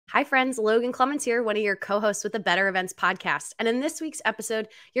Hi friends, Logan Clements here, one of your co-hosts with the Better Events podcast. And in this week's episode,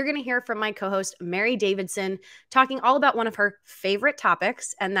 you're going to hear from my co-host, Mary Davidson, talking all about one of her favorite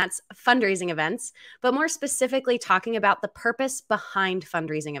topics, and that's fundraising events, but more specifically talking about the purpose behind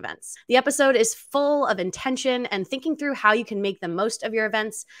fundraising events. The episode is full of intention and thinking through how you can make the most of your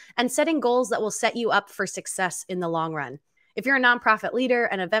events and setting goals that will set you up for success in the long run. If you're a nonprofit leader,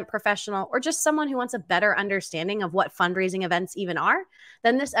 an event professional, or just someone who wants a better understanding of what fundraising events even are,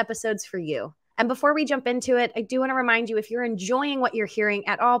 then this episode's for you. And before we jump into it, I do want to remind you, if you're enjoying what you're hearing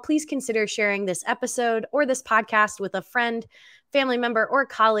at all, please consider sharing this episode or this podcast with a friend, family member, or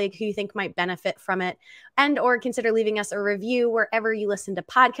colleague who you think might benefit from it, and or consider leaving us a review wherever you listen to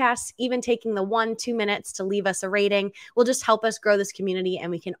podcasts. Even taking the 1-2 minutes to leave us a rating will just help us grow this community, and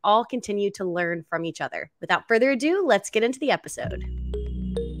we can all continue to learn from each other. Without further ado, let's get into the episode.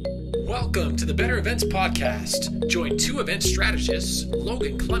 Welcome to the Better Events podcast. Join two event strategists,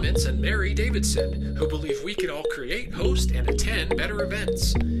 Logan Clements and Mary Davidson, who believe we can all create, host, and attend better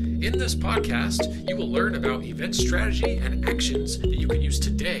events. In this podcast, you will learn about event strategy and actions that you can use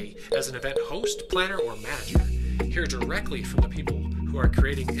today as an event host, planner, or manager. Hear directly from the people who are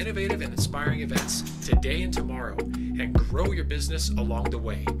creating innovative and inspiring events today and tomorrow, and grow your business along the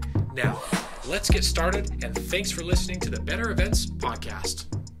way. Now, let's get started, and thanks for listening to the Better Events podcast.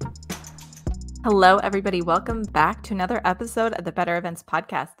 Hello, everybody. Welcome back to another episode of the Better Events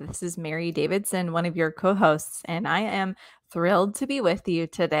podcast. This is Mary Davidson, one of your co-hosts, and I am thrilled to be with you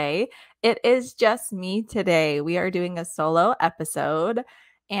today. It is just me today. We are doing a solo episode,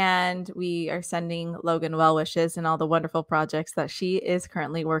 and we are sending Logan well wishes and all the wonderful projects that she is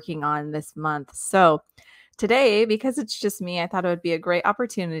currently working on this month. So today, because it's just me, I thought it would be a great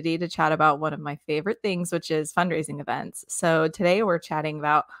opportunity to chat about one of my favorite things, which is fundraising events. So today we're chatting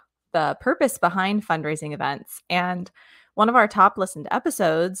about the purpose behind fundraising events. And one of our top listened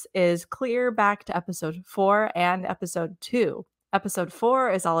episodes is clear back to episode 4 and episode 2. Episode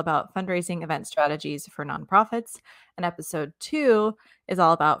 4 is all about fundraising event strategies for nonprofits. And episode 2 is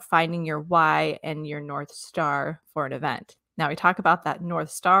all about finding your why and your North Star for an event. Now, we talk about that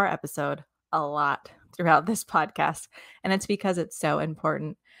North Star episode a lot throughout this podcast, and it's because it's so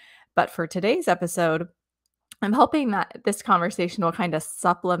important. But for today's episode, I'm hoping that this conversation will kind of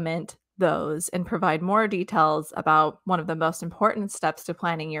supplement those and provide more details about one of the most important steps to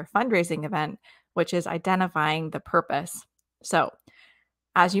planning your fundraising event, which is identifying the purpose. So,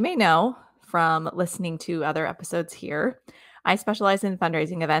 as you may know from listening to other episodes here, I specialize in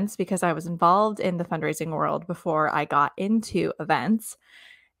fundraising events because I was involved in the fundraising world before I got into events.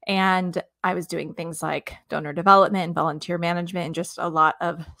 And I was doing things like donor development and volunteer management and just a lot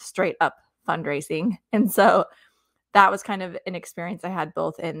of straight up fundraising. And so that was kind of an experience I had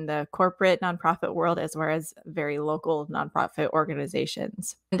both in the corporate nonprofit world as well as very local nonprofit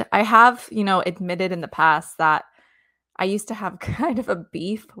organizations. And I have, admitted in the past that I used to have kind of a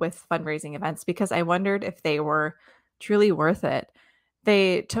beef with fundraising events because I wondered if they were truly worth it.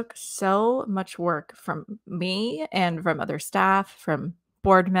 They took so much work from me and from other staff, from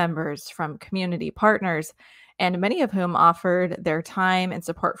board members, from community partners, and many of whom offered their time and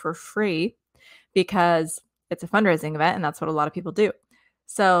support for free because it's a fundraising event and that's what a lot of people do.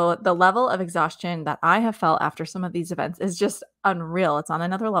 So the level of exhaustion that I have felt after some of these events is just unreal. It's on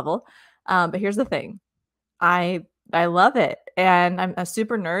another level. But here's the thing. I love it. And I'm a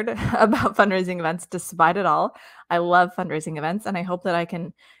super nerd about fundraising events despite it all. I love fundraising events, and I hope that I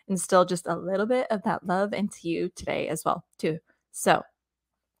can instill just a little bit of that love into you today as well, too. So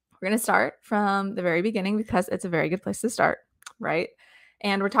we're going to start from the very beginning because it's a very good place to start, right?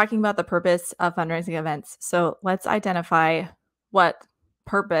 And we're talking about the purpose of fundraising events. So let's identify what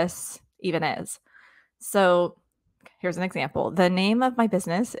purpose even is. So here's an example. The name of my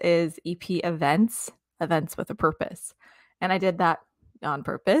business is EP Events, Events with a Purpose. And I did that on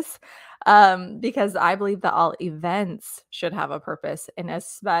purpose because I believe that all events should have a purpose, and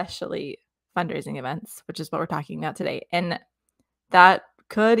especially fundraising events, which is what we're talking about today. And that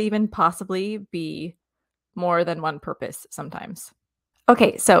could even possibly be more than one purpose sometimes.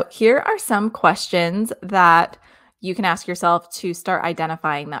 Okay, so here are some questions that you can ask yourself to start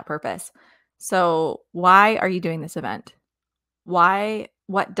identifying that purpose. So, why are you doing this event? Why?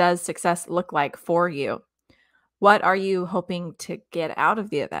 What does success look like for you? What are you hoping to get out of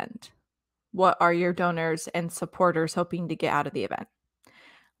the event? What are your donors and supporters hoping to get out of the event?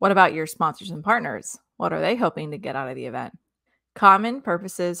 What about your sponsors and partners? What are they hoping to get out of the event? Common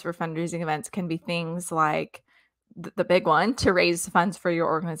purposes for fundraising events can be things like the big one, to raise funds for your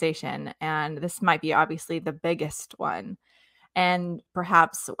organization. And this might be obviously the biggest one. And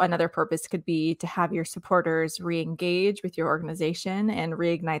perhaps another purpose could be to have your supporters re-engage with your organization and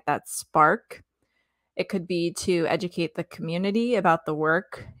reignite that spark. It could be to educate the community about the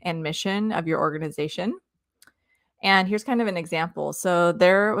work and mission of your organization. And here's kind of an example. So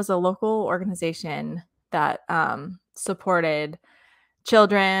there was a local organization that supported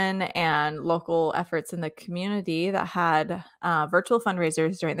children and local efforts in the community that had virtual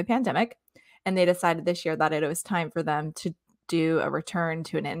fundraisers during the pandemic. And they decided this year that it was time for them to do a return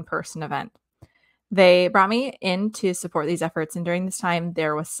to an in-person event. They brought me in to support these efforts. And during this time,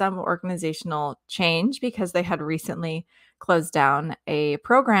 there was some organizational change because they had recently closed down a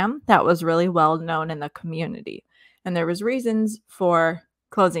program that was really well known in the community. And there was reasons for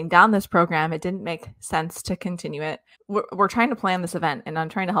closing down this program. It didn't make sense to continue it. We're trying to plan this event, and I'm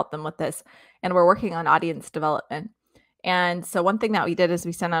trying to help them with this. And we're working on audience development. And so one thing that we did is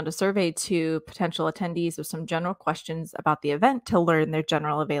we sent out a survey to potential attendees with some general questions about the event to learn their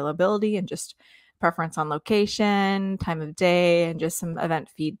general availability and just preference on location, time of day, and just some event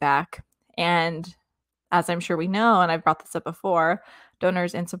feedback. And as I'm sure we know, and I've brought this up before,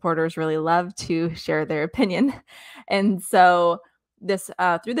 donors and supporters really love to share their opinion. And so this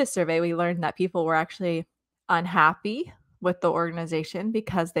through this survey, we learned that people were actually unhappy with the organization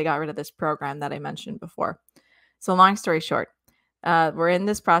because they got rid of this program that I mentioned before. So long story short, we're in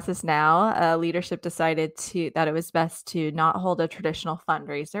this process now. Leadership decided that it was best to not hold a traditional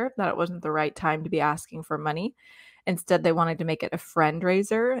fundraiser, that it wasn't the right time to be asking for money. Instead, they wanted to make it a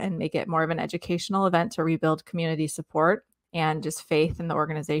friend-raiser and make it more of an educational event to rebuild community support and just faith in the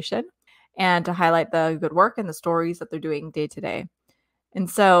organization, and to highlight the good work and the stories that they're doing day to day. And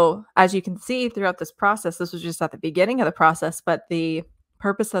so, as you can see throughout this process, this was just at the beginning of the process, but the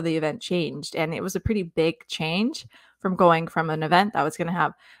purpose of the event changed. And it was a pretty big change from going from an event that was going to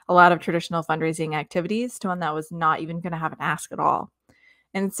have a lot of traditional fundraising activities to one that was not even going to have an ask at all.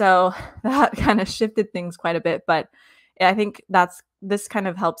 And so that kind of shifted things quite a bit. But I think this kind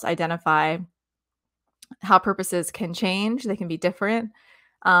of helps identify how purposes can change. They can be different,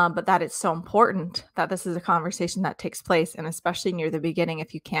 but that it's so important that this is a conversation that takes place, and especially near the beginning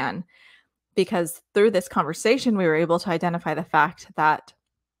if you can. Because through this conversation, we were able to identify the fact that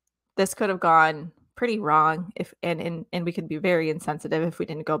this could have gone pretty wrong and we could be very insensitive if we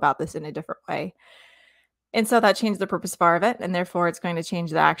didn't go about this in a different way. And so that changed the purpose of our event, and therefore it's going to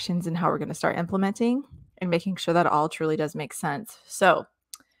change the actions and how we're going to start implementing and making sure that all truly does make sense. So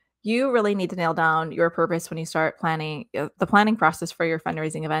you really need to nail down your purpose when you start planning the planning process for your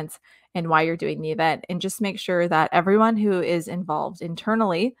fundraising events and why you're doing the event, and just make sure that everyone who is involved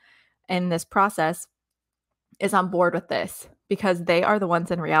internally in this process is on board with this, because they are the ones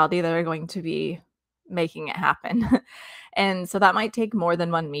in reality that are going to be making it happen. And so that might take more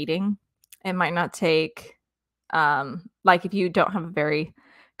than one meeting. It might not take, like if you don't have a very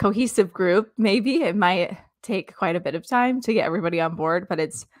cohesive group, maybe it might take quite a bit of time to get everybody on board, but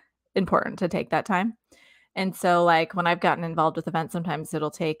it's important to take that time. And so like when I've gotten involved with events, sometimes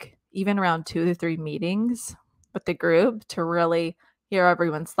it'll take even around 2 to 3 meetings with the group to really hear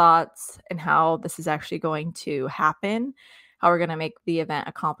everyone's thoughts and how this is actually going to happen, how we're going to make the event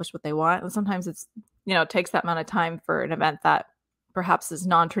accomplish what they want. And sometimes it's, it takes that amount of time for an event that perhaps is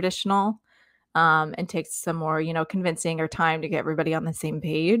non-traditional, and takes some more, convincing or time to get everybody on the same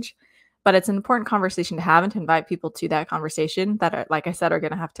page. But it's an important conversation to have and to invite people to that conversation that are, like I said, are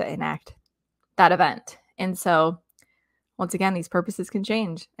going to have to enact that event. And so once again, these purposes can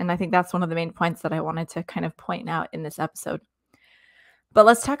change. And I think that's one of the main points that I wanted to kind of point out in this episode. But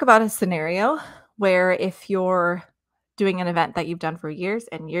let's talk about a scenario where if you're doing an event that you've done for years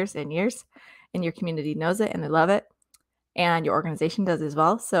and years and years, and your community knows it and they love it, and your organization does as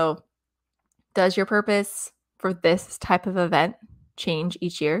well. So does your purpose for this type of event change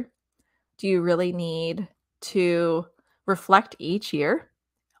each year? Do you really need to reflect each year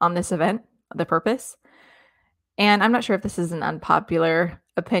on this event, the purpose? And I'm not sure if this is an unpopular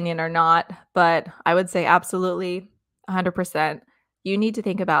opinion or not, but I would say absolutely 100%. You need to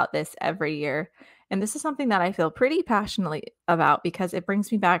think about this every year. And this is something that I feel pretty passionately about, because it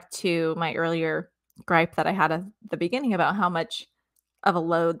brings me back to my earlier gripe that I had at the beginning about how much of a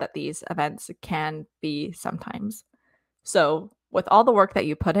load that these events can be sometimes. So with all the work that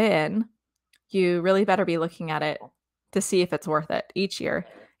you put in, you really better be looking at it to see if it's worth it each year,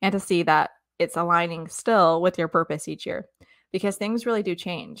 and to see that it's aligning still with your purpose each year, because things really do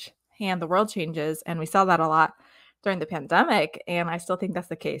change and the world changes. And we saw that a lot during the pandemic. And I still think that's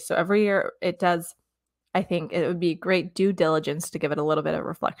the case. So every year it does. I think it would be great due diligence to give it a little bit of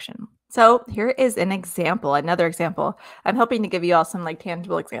reflection. So here is an example, another example. I'm hoping to give you all some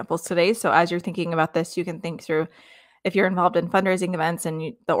tangible examples today. So as you're thinking about this, you can think through if you're involved in fundraising events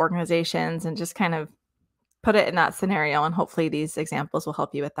and the organizations, and just kind of put it in that scenario. And hopefully these examples will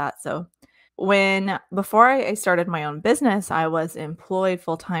help you with that. So before I started my own business, I was employed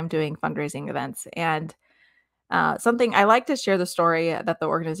full-time doing fundraising events. And something I like to share the story that the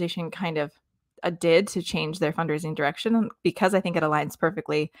organization kind of did to change their fundraising direction, because I think it aligns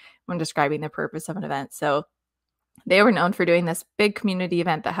perfectly when describing the purpose of an event. So they were known for doing this big community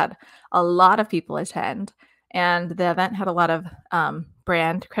event that had a lot of people attend. And the event had a lot of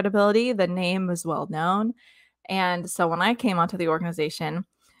brand credibility. The name was well known. And so when I came onto the organization,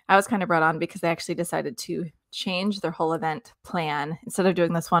 I was kind of brought on because they actually decided to change their whole event plan. Instead of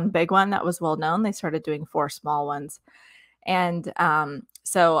doing this one big one that was well known, they started doing 4 small ones. And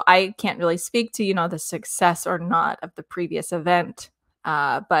so I can't really speak to, the success or not of the previous event.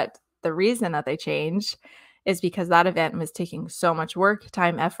 But the reason that they changed is because that event was taking so much work,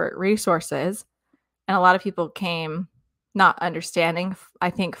 time, effort, resources. And a lot of people came not understanding,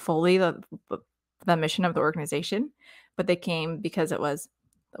 I think, fully the mission of the organization, but they came because it was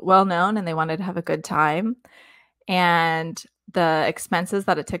well known and they wanted to have a good time. And the expenses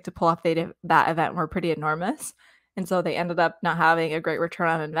that it took to pull off that event were pretty enormous. And so they ended up not having a great return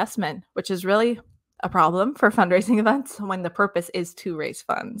on investment, which is really a problem for fundraising events when the purpose is to raise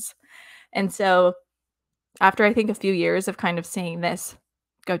funds. And so after I think a few years of kind of seeing this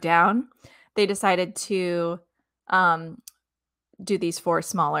go down, they decided to do these 4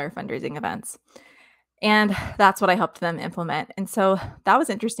 smaller fundraising events. And that's what I helped them implement. And so that was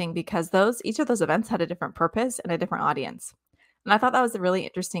interesting because each of those events had a different purpose and a different audience. And I thought that was a really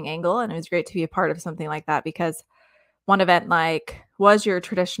interesting angle. And it was great to be a part of something like that, because one event was your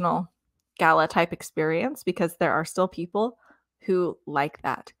traditional gala type experience, because there are still people who like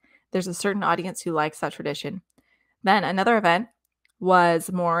that. There's a certain audience who likes that tradition. Then another event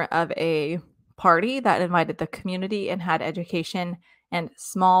was more of a party that invited the community and had education and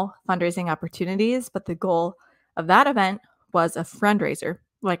small fundraising opportunities. But the goal of that event was a fundraiser,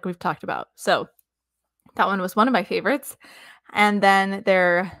 like we've talked about. So that one was one of my favorites. And then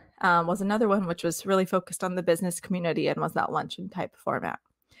there was another one which was really focused on the business community and was that luncheon type format.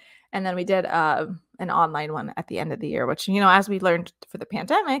 And then we did an online one at the end of the year, which, as we learned for the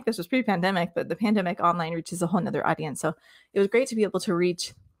pandemic, this was pre-pandemic, but the pandemic online reaches a whole nother audience. So it was great to be able to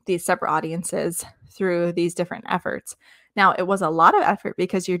reach these separate audiences through these different efforts. Now, it was a lot of effort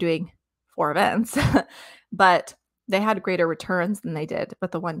because you're doing 4 events, but they had greater returns than they did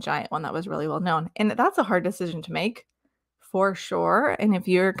with the one giant one that was really well known. And that's a hard decision to make for sure. And if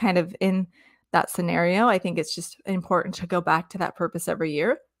you're kind of in that scenario, I think it's just important to go back to that purpose every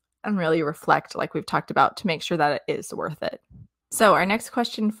year and really reflect, like we've talked about, to make sure that it is worth it. So our next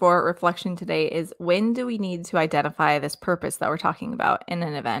question for reflection today is, when do we need to identify this purpose that we're talking about in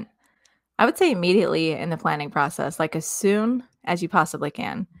an event? I would say immediately in the planning process, like as soon as you possibly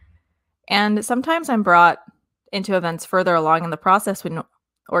can. And sometimes I'm brought into events further along in the process when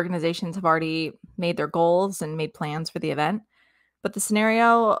organizations have already made their goals and made plans for the event. But the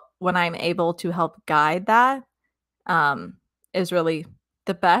scenario when I'm able to help guide that is really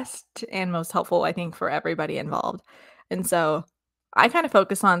the best and most helpful, I think, for everybody involved. And so I kind of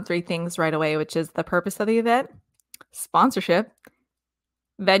focus on 3 things right away, which is the purpose of the event, sponsorship,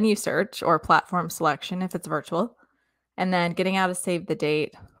 venue search or platform selection if it's virtual, and then getting out a save the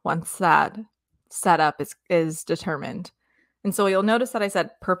date once that setup is determined. And so you'll notice that I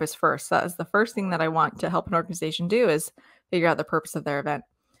said purpose first. That is the first thing that I want to help an organization do, is figure out the purpose of their event.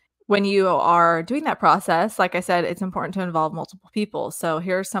 When you are doing that process, like I said, it's important to involve multiple people. So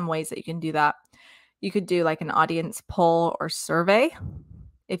here are some ways that you can do that. You could do like an audience poll or survey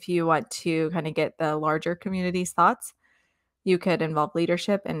if you want to kind of get the larger community's thoughts. You could involve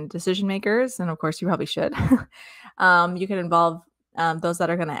leadership and decision makers, and of course you probably should. You could involve those that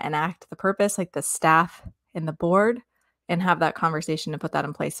are going to enact the purpose, like the staff and the board, and have that conversation and put that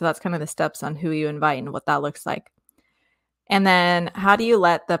in place. So that's kind of the steps on who you invite and what that looks like. And then how do you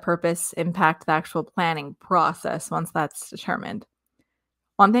let the purpose impact the actual planning process once that's determined?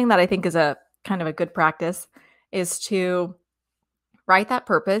 One thing that I think is a kind of a good practice is to write that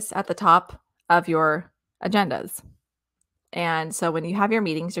purpose at the top of your agendas. And so when you have your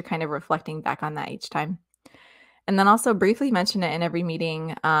meetings, you're kind of reflecting back on that each time. And then also briefly mention it in every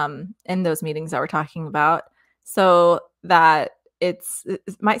meeting, in those meetings that we're talking about, so that it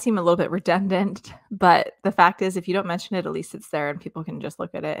might seem a little bit redundant, but the fact is, if you don't mention it, at least it's there and people can just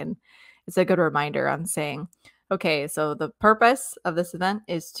look at it. And it's a good reminder on saying, okay, so the purpose of this event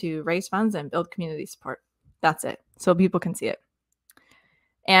is to raise funds and build community support. That's it. So people can see it.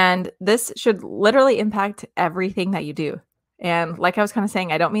 And this should literally impact everything that you do. And like I was kind of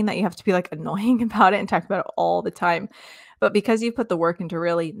saying, I don't mean that you have to be like annoying about it and talk about it all the time, but because you put the work into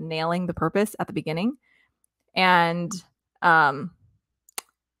really nailing the purpose at the beginning, and then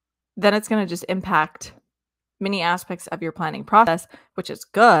it's going to just impact many aspects of your planning process, which is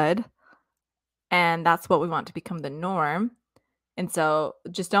good. And that's what we want to become the norm. And so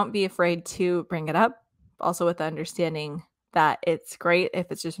just don't be afraid to bring it up. Also with the understanding that it's great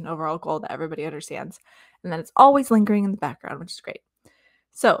if it's just an overall goal that everybody understands. And then it's always lingering in the background, which is great.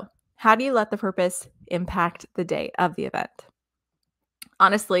 So how do you let the purpose impact the day of the event?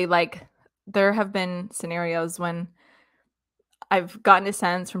 Honestly, like there have been scenarios when I've gotten a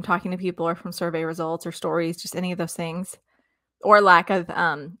sense from talking to people or from survey results or stories, just any of those things, or lack of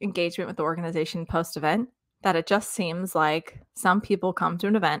engagement with the organization post-event, that it just seems like some people come to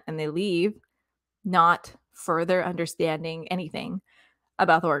an event and they leave not further understanding anything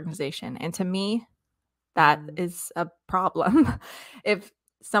about the organization. And to me, that is a problem. If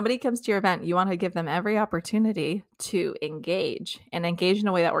somebody comes to your event, you want to give them every opportunity to engage and engage in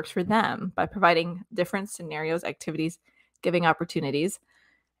a way that works for them by providing different scenarios, activities, giving opportunities.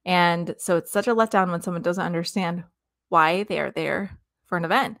 And so it's such a letdown when someone doesn't understand why they are there for an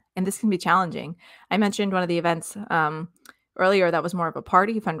event. And this can be challenging. I mentioned one of the events earlier that was more of a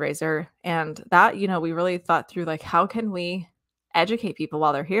party fundraiser. And that, we really thought through like, how can we educate people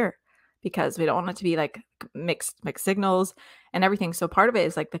while they're here? Because we don't want it to be like mixed signals and everything. So part of it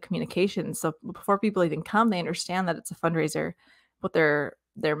is like the communication. So before people even come, they understand that it's a fundraiser, what their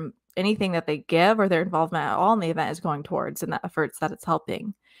anything that they give or their involvement at all in the event is going towards, and the efforts that it's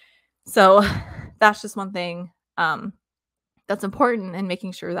helping. So that's just one thing that's important in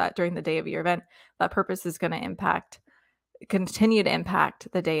making sure that during the day of your event, that purpose is going to continue to impact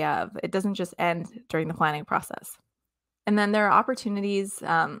the day of. It doesn't just end during the planning process. And then there are opportunities,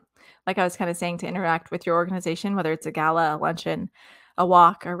 like I was kind of saying, to interact with your organization, whether it's a gala, a luncheon, a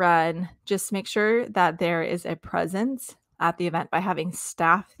walk, a run. Just make sure that there is a presence at the event by having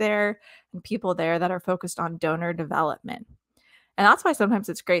staff there and people there that are focused on donor development. And that's why sometimes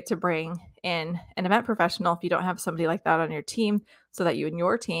it's great to bring in an event professional if you don't have somebody like that on your team, so that you and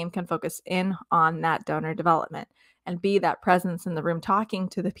your team can focus in on that donor development and be that presence in the room, talking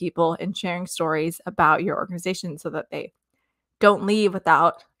to the people and sharing stories about your organization so that they don't leave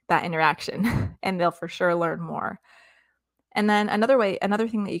without that interaction and they'll for sure learn more. And then another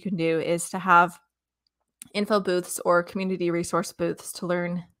thing that you can do is to have info booths or community resource booths to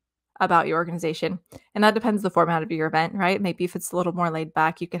learn about your organization. And that depends the format of your event, right? Maybe if it's a little more laid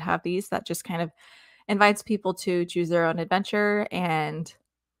back, you could have these that just kind of invites people to choose their own adventure and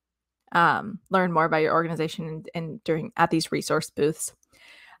learn more about your organization and at these resource booths.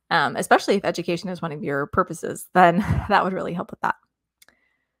 Especially if education is one of your purposes, then that would really help with that.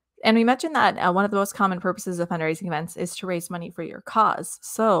 And we mentioned that one of the most common purposes of fundraising events is to raise money for your cause.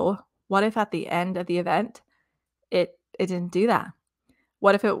 So what if at the end of the event, it didn't do that?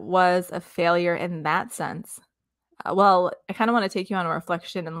 What if it was a failure in that sense? Well, I kind of want to take you on a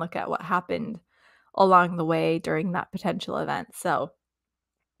reflection and look at what happened along the way during that potential event. So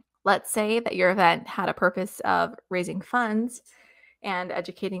let's say that your event had a purpose of raising funds and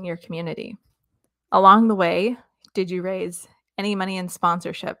educating your community. Along the way, did you raise any money in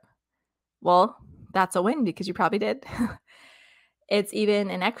sponsorship? Well, that's a win because you probably did. It's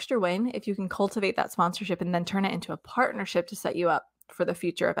even an extra win if you can cultivate that sponsorship and then turn it into a partnership to set you up for the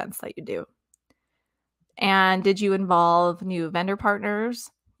future events that you do. And did you involve new vendor partners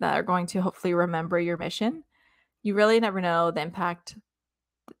that are going to hopefully remember your mission? You really never know the impact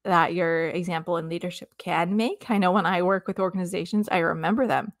that your example and leadership can make. I know when I work with organizations, I remember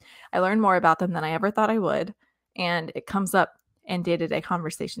them. I learn more about them than I ever thought I would. And it comes up in day-to-day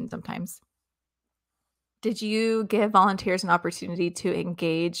conversation sometimes. Did you give volunteers an opportunity to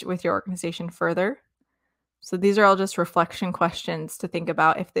engage with your organization further? So these are all just reflection questions to think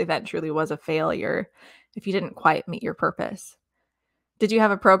about if the event truly was a failure, if you didn't quite meet your purpose. Did you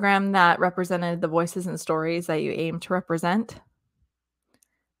have a program that represented the voices and stories that you aim to represent?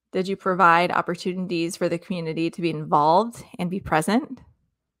 Did you provide opportunities for the community to be involved and be present?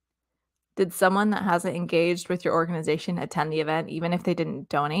 Did someone that hasn't engaged with your organization attend the event, even if they didn't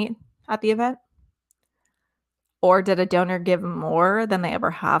donate at the event? Or did a donor give more than they ever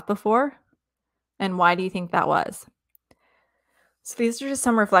have before? And why do you think that was? So these are just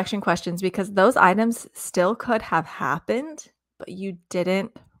some reflection questions because those items still could have happened, but you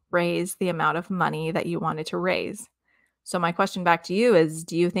didn't raise the amount of money that you wanted to raise. So my question back to you is,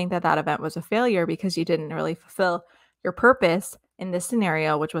 do you think that event was a failure because you didn't really fulfill your purpose in this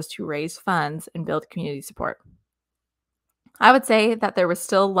scenario, which was to raise funds and build community support? I would say that there was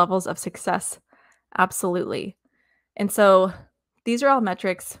still levels of success. Absolutely. And so these are all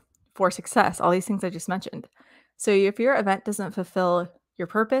metrics for success, all these things I just mentioned. So if your event doesn't fulfill your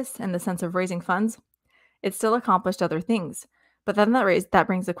purpose and the sense of raising funds, it still accomplished other things. But then that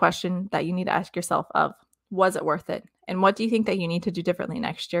brings the question that you need to ask yourself of, was it worth it? And what do you think that you need to do differently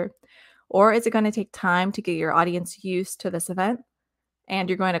next year? Or is it going to take time to get your audience used to this event? And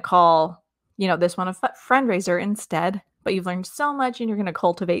you're going to call, this one a fundraiser instead, but you've learned so much and you're going to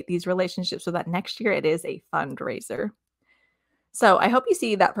cultivate these relationships so that next year it is a fundraiser. So I hope you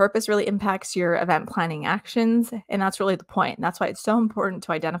see that purpose really impacts your event planning actions. And that's really the point. That's why it's so important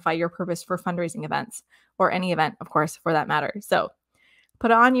to identify your purpose for fundraising events, or any event, of course, for that matter. So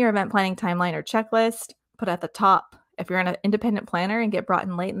put on your event planning timeline or checklist, put at the top. If you're an independent planner and get brought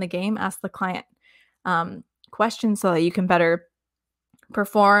in late in the game, ask the client questions so that you can better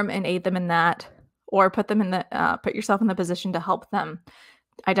perform and aid them in that, or put yourself in the position to help them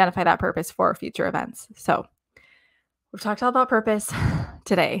identify that purpose for future events. So we've talked all about purpose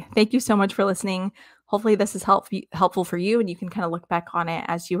today. Thank you so much for listening. Hopefully this is helpful for you, and you can kind of look back on it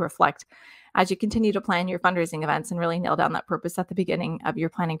as you reflect, as you continue to plan your fundraising events and really nail down that purpose at the beginning of your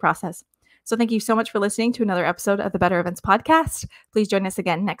planning process. So thank you so much for listening to another episode of the Better Events Podcast. Please join us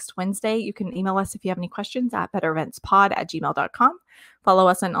again next Wednesday. You can email us if you have any questions at bettereventspod@gmail.com. Follow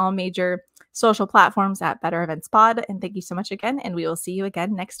us on all major social platforms at Better Events Pod. And thank you so much again, and we will see you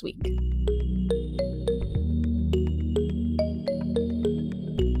again next week.